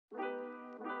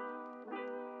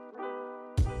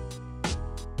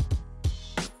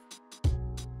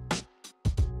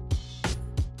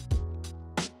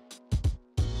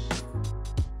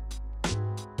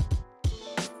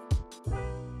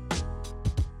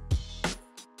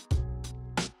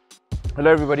Hello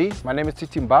everybody, my name is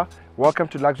Titimba. Welcome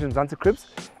to Luxury Mzansi CRIBS,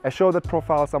 a show that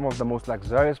profiles some of the most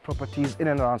luxurious properties in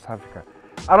and around South Africa.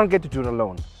 I don't get to do it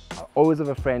alone. I always have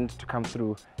a friend to come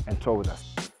through and tour with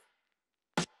us.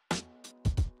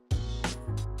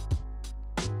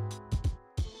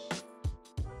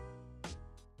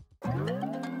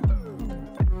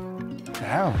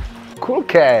 Damn, Cool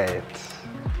cat.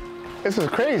 this is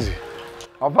crazy.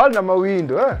 I've had my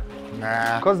window, eh?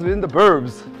 Nah. Because we're in the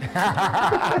burbs.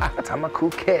 I'm a cool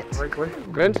cat.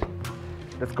 Good?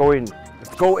 Let's go in.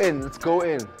 Let's go in. Let's go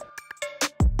in.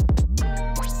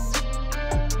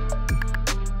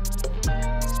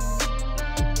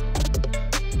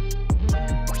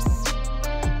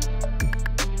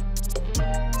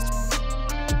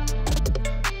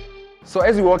 So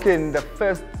as you walk in, the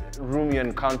first room you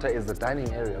encounter is the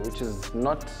dining area, which is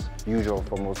not usual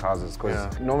for most houses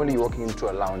because normally you're walking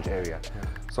into a lounge area.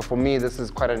 So for me, this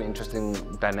is quite an interesting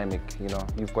dynamic, you know.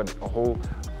 You've got a whole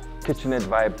kitchenette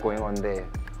vibe going on there,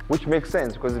 which makes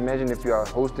sense because imagine if you are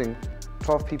hosting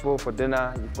 12 people for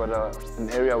dinner, you've got an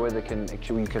area where they can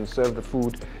actually, you can serve the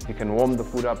food, you can warm the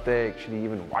food up there, actually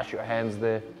even wash your hands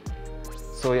there.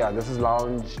 So yeah, this is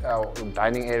lounge,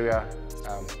 dining area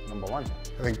number one.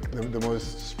 I think the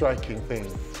most striking thing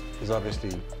is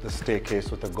obviously the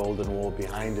staircase with the golden wall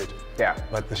behind it. Yeah.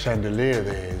 But the chandelier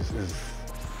there is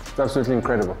It's absolutely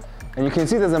incredible. And you can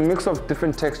see there's a mix of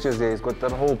different textures there. It's got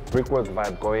that whole brickwork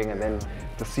vibe going and then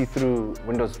the see-through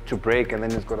windows to break and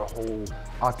then it's got a whole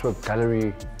artwork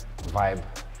gallery vibe.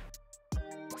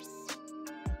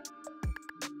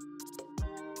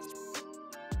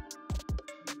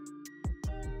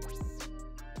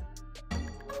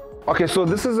 Okay, so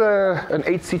this is an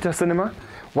 8-seater cinema.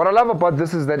 What I love about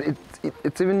this is that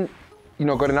it's even, you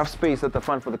know, got enough space at the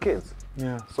front for the kids.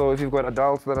 Yeah. So if you've got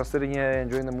adults that are sitting here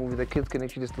enjoying the movie, the kids can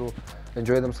actually still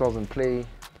enjoy themselves and play,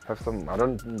 have some. I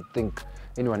don't think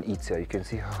anyone eats here. You can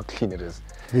see how clean it is.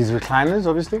 These recliners,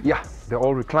 obviously? Yeah, they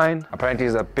all recline. Apparently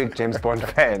he's a big James Bond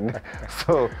fan.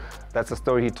 So that's a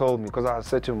story he told me because I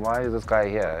said to him, why is this guy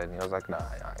here? And he was like, nah,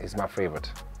 he's my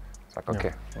favorite. It's like,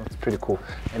 okay, well, it's pretty cool.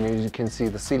 And as you can see,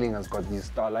 the ceiling has got these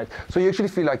starlights. So you actually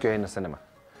feel like you're in a cinema,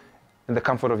 in the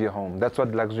comfort of your home. That's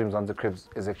what Luxury Mzansi CRIBS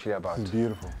is actually about. It's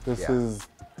beautiful. This is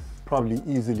probably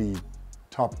easily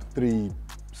top 3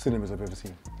 cinemas I've ever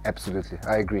seen. Absolutely,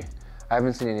 I agree. I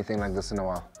haven't seen anything like this in a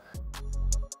while.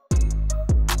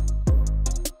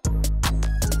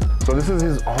 So this is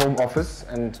his home office,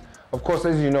 and of course,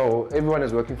 as you know, everyone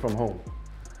is working from home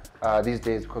these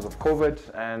days because of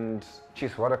COVID, and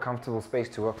geez, what a comfortable space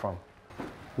to work from.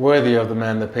 Worthy of the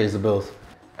man that pays the bills.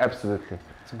 Absolutely.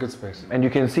 It's a good space. And you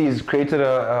can see he's created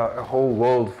a whole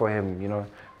world for him, you know,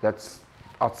 that's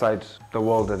outside the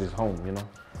world that is home, you know.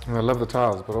 And I love the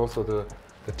tiles, but also the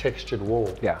textured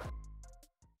wall. Yeah.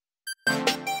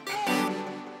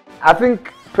 I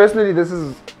think, personally, this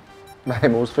is my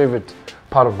most favorite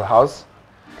part of the house.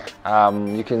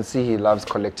 You can see he loves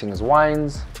collecting his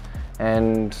wines,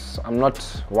 and I'm not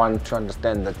one to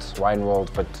understand that wine world,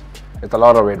 but it's a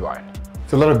lot of red wine.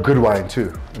 It's a lot of good wine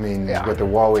too. I mean, you've got the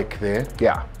Warwick there,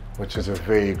 which is a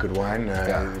very good wine.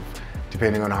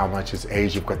 Depending on how much it's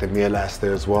aged, you've got the Meerlas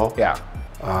there as well.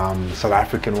 South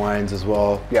African wines as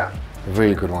well.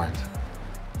 Very good wines.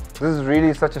 This is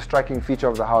really such a striking feature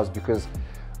of the house because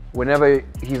whenever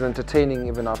he's entertaining,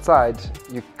 even outside,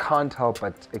 you can't help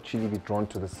but actually be drawn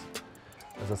to this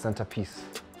as a centerpiece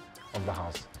of the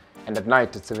house. And at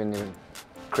night, it's even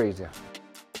crazier.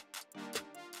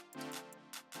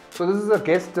 So this is a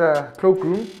guest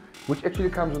cloakroom, which actually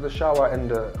comes with a shower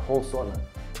and a whole sauna.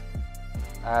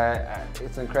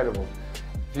 It's incredible.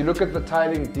 If you look at the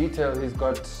tiling detail, he's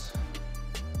got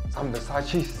some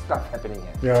Versace stuff happening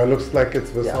here. Yeah, it looks like it's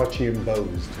Versace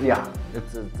embossed. Yeah,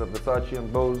 it's a Versace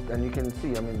embossed, and you can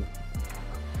see, I mean,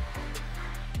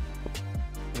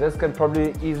 this can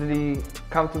probably easily,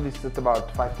 comfortably sit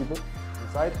about 5 people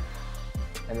inside,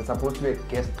 and it's supposed to be a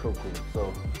guest cloakroom.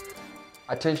 So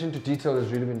attention to detail has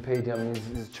really been paid here. I mean,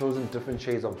 he's chosen different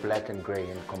shades of black and grey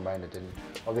and combined it, and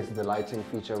obviously the lighting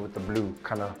feature with the blue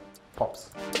kind of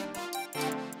pops.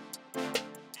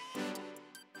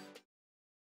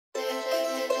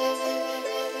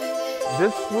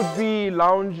 This would be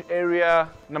lounge area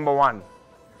number 1.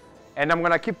 And I'm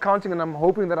gonna keep counting and I'm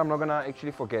hoping that I'm not gonna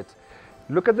actually forget.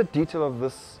 Look at the detail of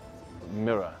this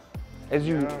mirror. As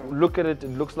you look at it, it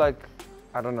looks like,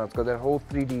 I don't know, it's got that whole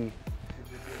 3D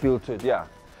feel to it,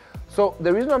 So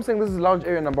the reason I'm saying this is lounge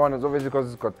area number 1 is obviously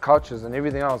because it's got couches and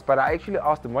everything else, but I actually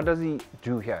asked him, what does he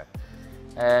do here?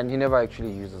 And he never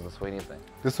actually uses this for anything.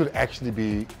 This would actually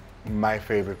be my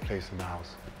favorite place in the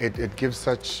house. It gives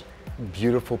such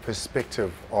beautiful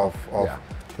perspective of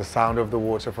The sound of the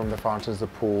water from the fountains, the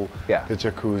pool, yeah, the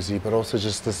jacuzzi, but also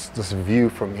just this view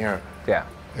from here. Yeah.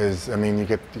 Is, I mean, you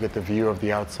get the view of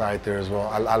the outside there as well.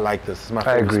 I like this. It's my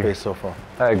favorite space so far.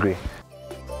 I agree.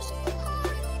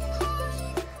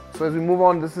 So as we move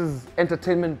on, this is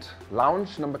entertainment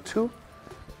lounge number 2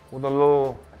 with a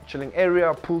little chilling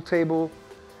area, pool table,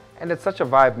 and it's such a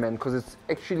vibe, man, because it's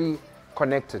actually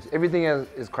connected. Everything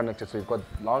is connected. So you've got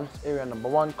lounge area number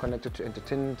 1 connected to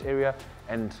entertainment area,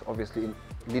 and obviously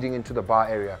leading into the bar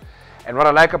area. And what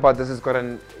I like about this is got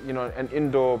an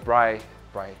indoor braai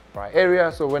area,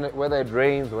 so whether it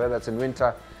rains or whether it's in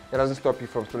winter, it doesn't stop you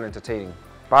from still entertaining.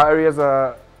 Bar areas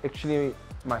are actually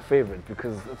my favorite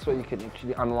because that's where you can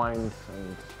actually unwind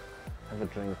and have a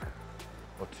drink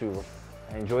or two.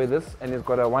 I enjoy this, and it's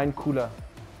got a wine cooler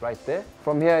right there.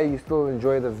 From here you still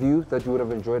enjoy the view that you would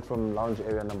have enjoyed from lounge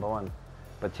area number 1,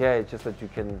 but here it's just that you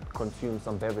can consume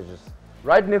some beverages.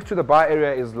 Right next to the bar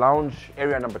area is lounge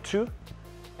area number 2.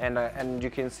 And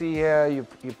you can see here,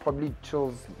 you probably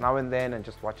chills now and then and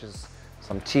just watches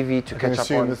some TV to catch up on. I can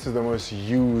assume this is the most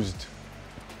used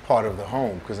part of the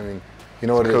home, because I mean, you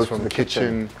know what it is, from the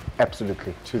kitchen,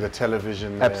 absolutely, to the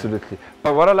television. Absolutely.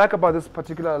 But what I like about this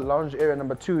particular lounge area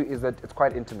number 2 is that it's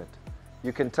quite intimate.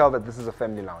 You can tell that this is a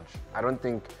family lounge. I don't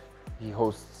think he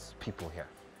hosts people here.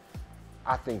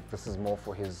 I think this is more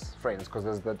for his friends, because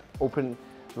there's that open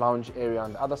lounge area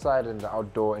on the other side and the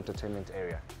outdoor entertainment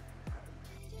area.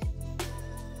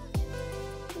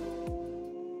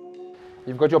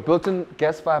 You've got your built-in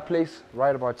gas fireplace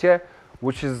right about here,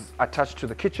 which is attached to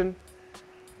the kitchen.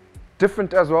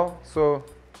 Different as well. So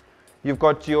you've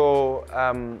got your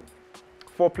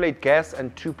 4-plate gas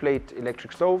and 2-plate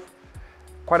electric stove.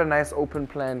 Quite a nice open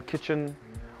plan kitchen.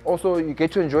 Also, you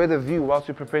get to enjoy the view whilst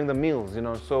you're preparing the meals, you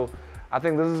know. So I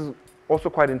think this is also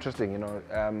quite interesting, you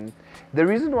know. The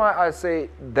reason why I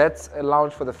say that's a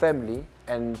lounge for the family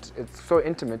and it's so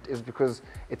intimate is because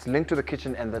it's linked to the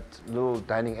kitchen and that little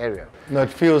dining area. No, it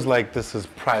feels like this is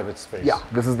private space. Yeah,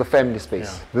 this is the family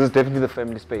space. Yeah. This is definitely the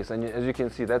family space. And as you can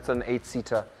see, that's an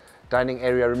 8-seater dining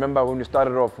area. Remember when we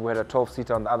started off, we had a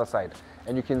 12-seater on the other side.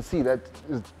 And you can see that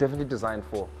is definitely designed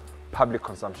for public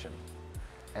consumption.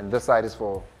 And this side is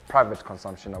for private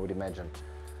consumption, I would imagine.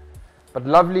 But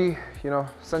lovely, you know,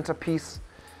 centerpiece.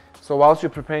 So whilst you're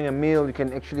preparing a meal, you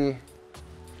can actually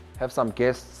have some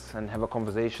guests and have a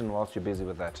conversation whilst you're busy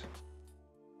with that.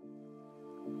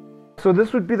 So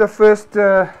this would be the first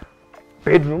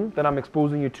bedroom that I'm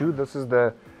exposing you to. This is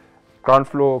the ground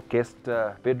floor guest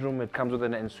bedroom. It comes with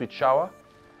an ensuite shower.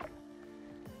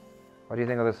 What do you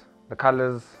think of this? The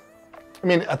colors? I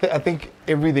mean, I think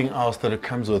everything else that it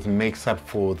comes with makes up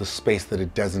for the space that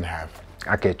it doesn't have.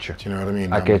 I get you. Do you know what I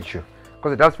mean? I get you.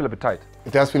 Because it does feel a bit tight.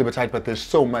 It does feel a bit tight, but there's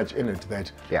so much in it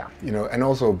that, yeah, you know, and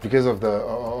also because of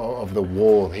the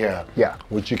wall here, yeah,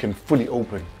 which you can fully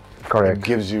open. Correct. It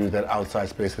gives you that outside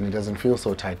space and it doesn't feel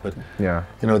so tight. But yeah,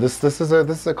 you know, this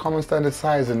is a common standard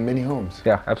size in many homes.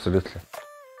 Yeah, absolutely.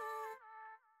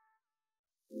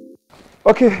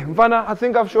 Okay, Mfana, I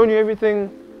think I've shown you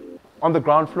everything on the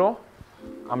ground floor.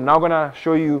 I'm now gonna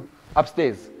show you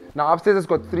upstairs. Now upstairs it's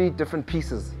got 3 different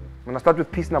pieces. I'm gonna start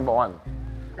with piece number 1,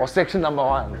 or section number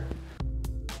 1.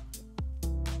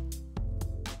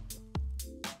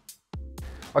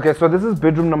 Okay, so this is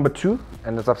bedroom number 2,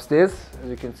 and it's upstairs. As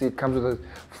you can see, it comes with a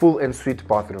full ensuite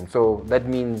bathroom. So that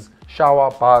means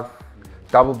shower, bath,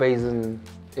 double basin,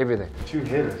 everything. 2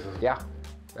 headers. Yeah,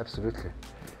 absolutely.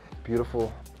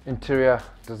 Beautiful interior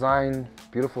design,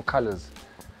 beautiful colors.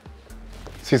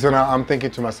 See, so now I'm thinking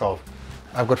to myself,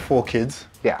 I've got 4 kids.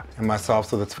 Yeah. And myself,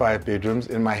 so that's 5 bedrooms.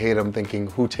 In my head, I'm thinking,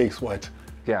 who takes what?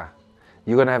 Yeah.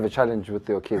 You're gonna have a challenge with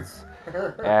your kids.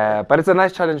 But it's a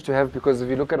nice challenge to have, because if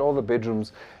you look at all the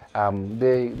bedrooms,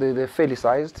 they're fairly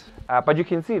sized. But you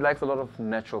can see it likes a lot of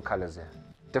natural colors here.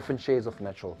 Different shades of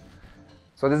natural.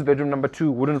 So this is bedroom number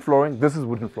 2, wooden flooring. This is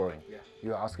wooden flooring. Yeah. You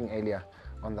were asking earlier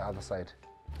on the other side.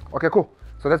 Okay, cool.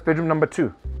 So that's bedroom number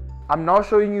 2. I'm now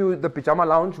showing you the pyjama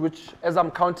lounge, which, as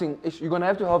I'm counting, you're gonna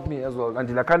have to help me as well,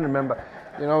 until I can't remember.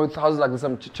 You know, with houses like this,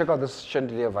 check out this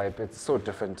chandelier vibe. It's so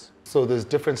different. So there's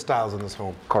different styles in this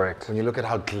home. Correct. When you look at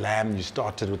how glam you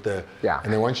started with the, yeah,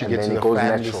 and then once you get to the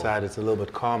family side, it's a little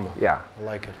bit calmer. Yeah, I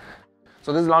like it.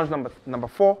 So this is lounge number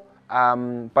 4.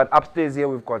 But upstairs here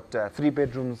we've got 3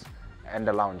 bedrooms and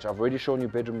a lounge. I've already shown you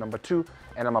bedroom number 2,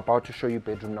 and I'm about to show you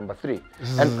bedroom number 3.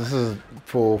 This is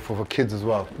for kids as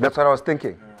well. That's what I was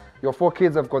thinking. Your 4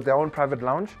 kids have got their own private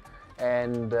lounge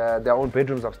and their own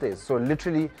bedrooms upstairs. So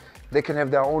literally, they can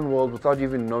have their own world without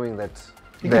even knowing that.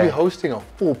 You could be hosting a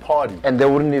full party. And they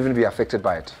wouldn't even be affected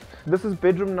by it. This is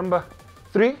bedroom number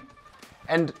 3.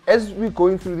 And as we're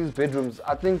going through these bedrooms,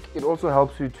 I think it also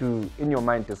helps you to, in your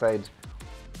mind, decide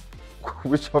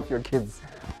which of your kids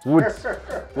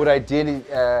would ideally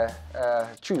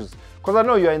choose. Because I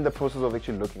know you're in the process of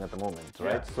actually looking at the moment,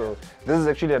 right? Yeah. So this is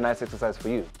actually a nice exercise for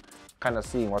you, kind of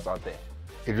seeing what's out there.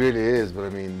 It really is, but I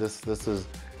mean, this is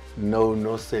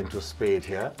no central spade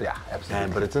here. Yeah,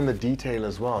 absolutely. But it's in the detail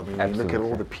as well. I mean, look at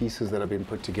all the pieces that have been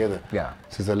put together. Yeah.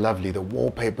 This is lovely. The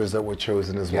wallpapers that were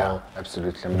chosen as well.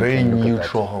 Absolutely. I mean, very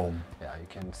neutral home. Yeah, you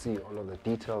can see all of the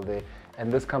detail there.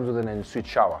 And this comes with an ensuite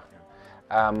shower.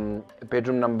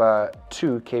 Bedroom number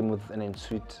 2 came with an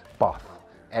ensuite bath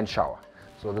and shower.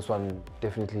 So this one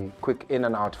definitely quick in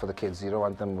and out for the kids. You don't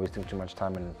want them wasting too much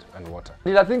time and water.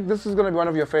 I think this is going to be one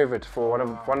of your favorite for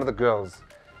one of the girls.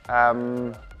 I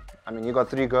mean, you got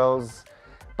 3 girls,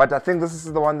 but I think this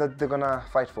is the one that they're going to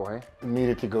fight for, eh?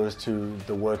 Immediately goes to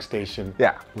the workstation,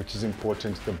 which is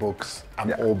important, the books.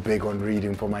 I'm all big on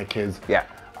reading for my kids. Yeah.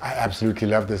 I absolutely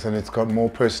love this, and it's got more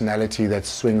personality that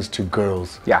swings to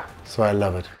girls. Yeah. So I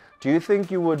love it. Do you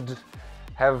think you would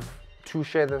have 2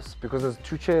 share this? Because there's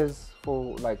 2 chairs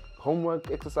for like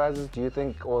homework exercises, do you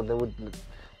think, or they would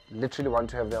literally want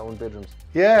to have their own bedrooms?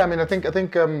 Yeah, I mean, I think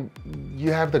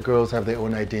you have the girls have their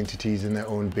own identities in their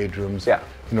own bedrooms. Yeah.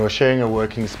 You know, sharing a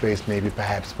working space maybe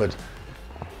perhaps, but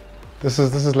this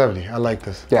is lovely. I like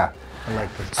this. Yeah. I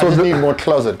like this. So I just need more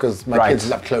closet because my kids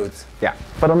love clothes. Yeah.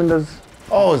 But I mean, there's...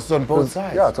 Oh, it's on both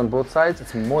sides. Yeah, it's on both sides.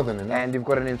 It's more than enough. And you've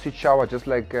got an ensuite shower just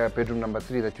like bedroom number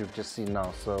 3 that you've just seen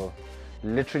now. So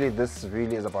literally this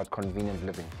really is about convenient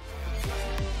living.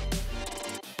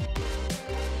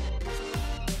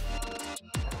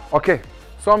 Okay,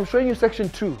 so I'm showing you section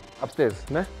 2 upstairs,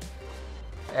 ne?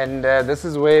 And this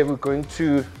is where we're going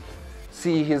to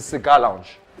see his cigar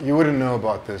lounge. You wouldn't know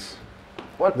about this.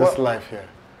 This life here.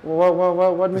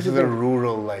 What this is a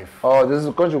rural life. Oh, this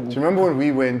is Do you remember when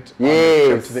we went on a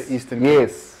trip to the Eastern Cape?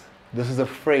 Yes. This is a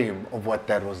frame of what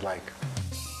that was like.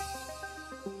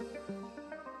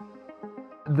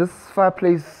 This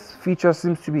fireplace feature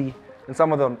seems to be in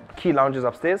some of the key lounges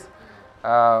upstairs.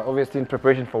 Obviously in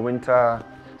preparation for winter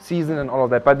season and all of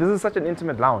that. But this is such an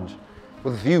intimate lounge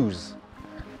with views.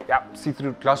 Yeah,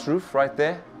 see-through glass roof right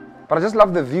there. But I just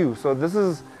love the view. So this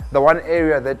is the one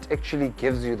area that actually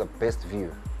gives you the best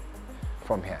view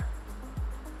from here.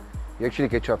 You actually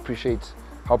get to appreciate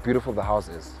how beautiful the house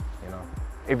is, you know.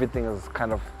 Everything is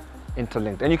kind of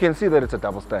interlinked. And you can see that it's a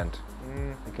double stand.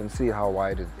 You can see how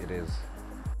wide it is.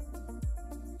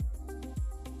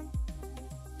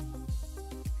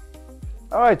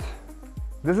 All right,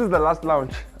 this is the last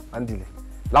lounge, Andile.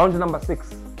 Lounge number 6.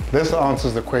 This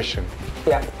answers the question.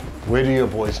 Yeah. Where do your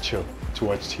boys chill to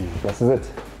watch TV? This is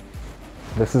it.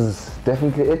 This is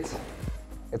definitely it.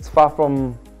 It's far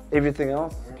from everything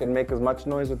else. You can make as much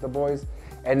noise with the boys.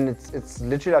 And it's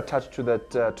literally attached to that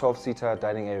 12-seater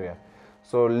dining area.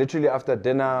 So literally after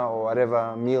dinner or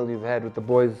whatever meal you've had with the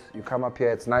boys, you come up here,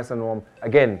 it's nice and warm.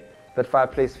 Again, that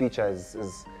fireplace feature is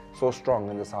so strong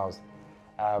in this house.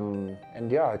 And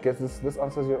yeah, I guess this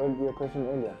answers your question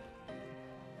earlier.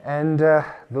 And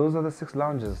those are the 6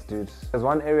 lounges, dude. There's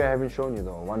one area I haven't shown you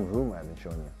though, one room I haven't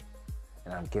shown you.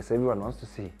 And I guess everyone wants to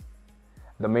see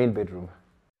the main bedroom.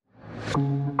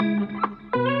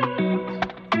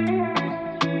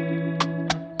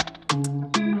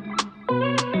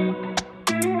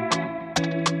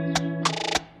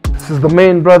 This is the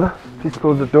main, brother. Please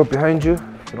close the door behind you,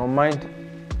 if you don't mind.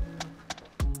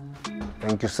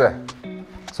 Thank you, sir.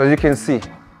 So as you can see,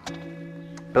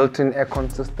 built-in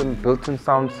aircon system, built-in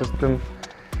sound system,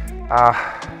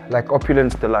 like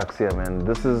opulence deluxe here, man.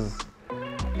 This is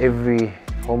every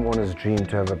homeowner's dream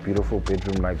to have a beautiful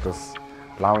bedroom like this,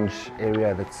 lounge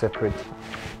area that's separate.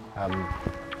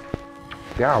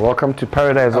 Yeah, welcome to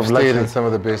paradise of luxury. I've stayed in some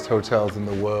of the best hotels in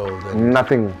the world. And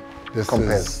nothing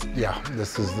compares.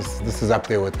 This is up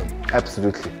there with them.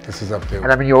 Absolutely. This is up there.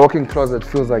 And I mean, your walk-in closet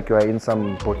feels like you are in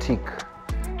some boutique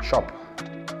shop.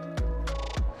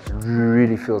 It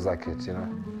really feels like it, you know.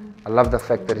 I love the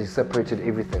fact that he separated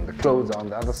everything. The clothes are on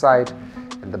the other side,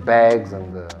 and the bags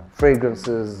and the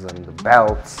fragrances and the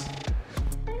belts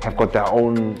have got their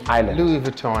own island. Louis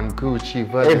Vuitton, Gucci,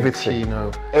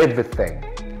 Valentino.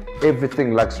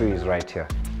 Everything luxury is right here.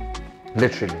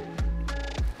 Literally.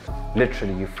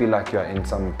 Literally, you feel like you're in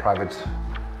some private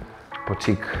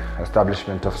boutique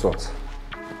establishment of sorts.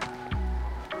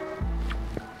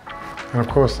 And of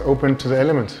course, open to the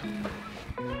elements.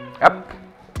 Yep.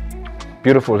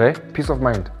 Beautiful, eh? Peace of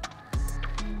mind.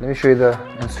 Let me show you the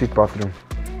ensuite bathroom.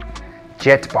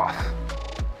 Jet bath.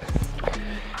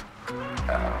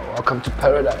 Welcome to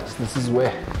paradise. This is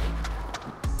where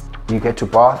you get to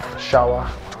bath, shower,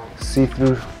 see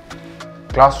through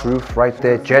glass roof right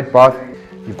there, jet bath.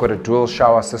 You've got a dual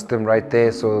shower system right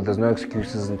there, so there's no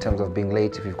excuses in terms of being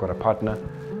late if you've got a partner.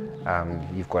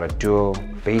 You've got a dual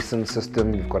basin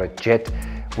system. You've got a jet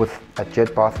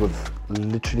bath with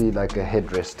literally like a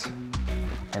headrest,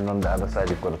 and on the other side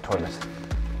you've got a toilet.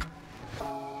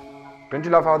 Don't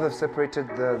you love how they've separated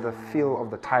the feel of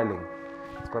the tiling?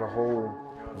 It's got a whole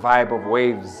vibe of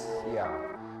waves, yeah,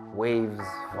 waves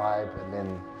vibe, and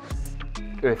then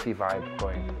earthy vibe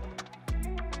going.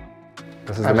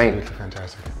 This is the main. Absolutely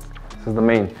fantastic. This is the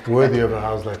main. Worthy of a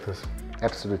house like this.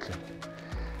 Absolutely.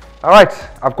 All right,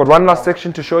 I've got one last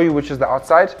section to show you, which is the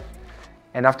outside.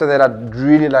 And after that, I'd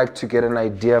really like to get an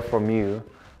idea from you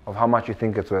of how much you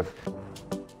think it's worth.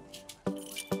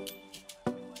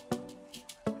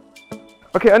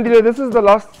 Okay, Andile, this is the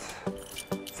last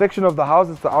section of the house.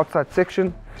 It's the outside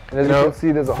section. And as you can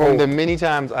see, there's a From the many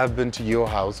times I've been to your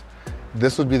house,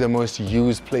 this would be the most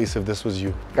used place if this was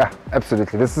you. Yeah,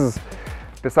 absolutely. This is,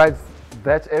 besides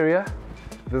that area,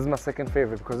 this is my second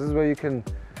favorite because this is where you can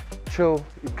chill.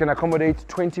 You can accommodate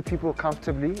 20 people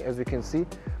comfortably, as you can see.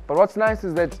 But what's nice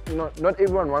is that not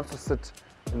everyone wants to sit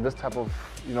in this type of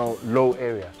low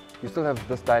area. You still have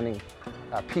this dining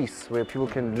piece where people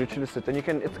can literally sit, and you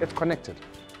can. It's connected.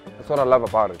 That's what I love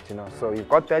about it. So you've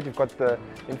got that. You've got the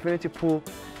infinity pool.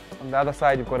 On the other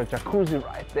side, you've got a jacuzzi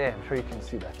right there. I'm sure you can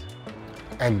see that.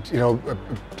 And a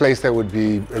place that would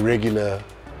be a regular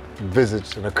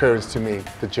visit, an occurrence to me,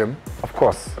 the gym. Of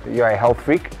course, you're a health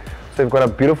freak. So you've got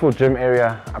a beautiful gym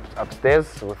area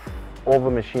upstairs with all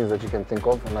the machines that you can think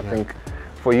of, and I think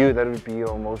for you that would be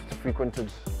your most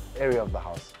frequented area of the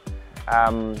house.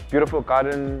 Beautiful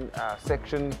garden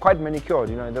section, quite manicured.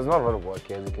 There's not a lot of work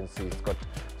here, as you can see. It's got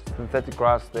synthetic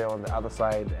grass there on the other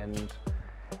side, and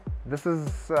this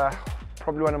is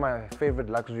probably one of my favorite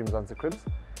luxury Mzansi cribs.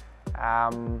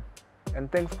 And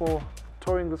thanks for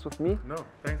touring this with me. No,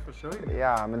 thanks for showing me.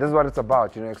 Yeah, I mean, this is what it's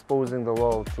about, exposing the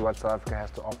world to what South Africa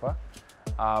has to offer.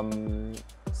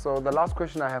 So the last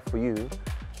question I have for you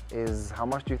is, how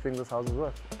much do you think this house is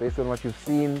worth? Based on what you've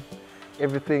seen,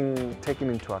 everything taken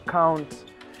into account,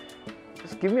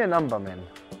 just give me a number, man.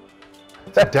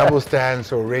 It's a double stand,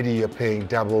 so already you're paying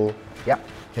double. Yeah.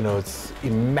 It's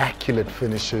immaculate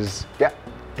finishes. Yeah.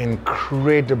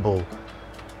 Incredible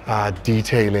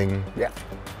detailing. Yeah.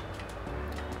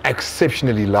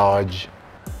 Exceptionally large.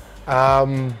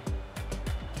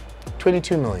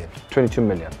 22 million. 22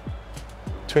 million.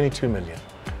 22 million.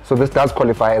 So this does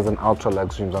qualify as an ultra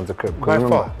luxury Mzansi crib. By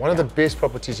far, one of the best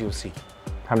properties you'll see.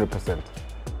 100%.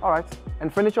 All right.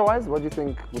 And furniture-wise, what do you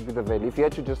think would be the value? If you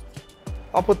had to just...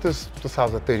 I'll put this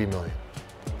house at 30 million.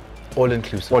 All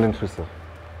inclusive. All inclusive.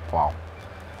 Wow.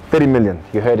 30 million.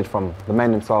 You heard it from the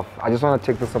man himself. I just want to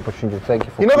take this opportunity to thank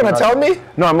you for... You're not going to tell me?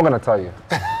 No, I'm not going to tell you.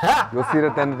 You'll see it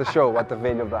at the end of the show what the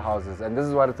value of the house is. And this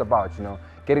is what it's about,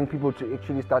 getting people to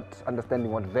actually start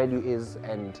understanding what value is.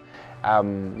 And,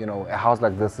 a house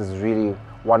like this is really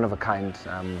one of a kind.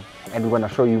 And we're going to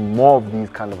show you more of these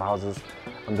kind of houses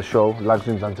on the show,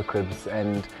 Luxury Mzansi Cribs.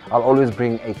 And I'll always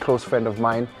bring a close friend of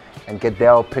mine and get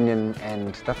their opinion.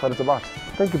 And that's what it's about.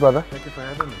 Thank you, brother. Thank you for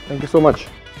having me. Thank you so much.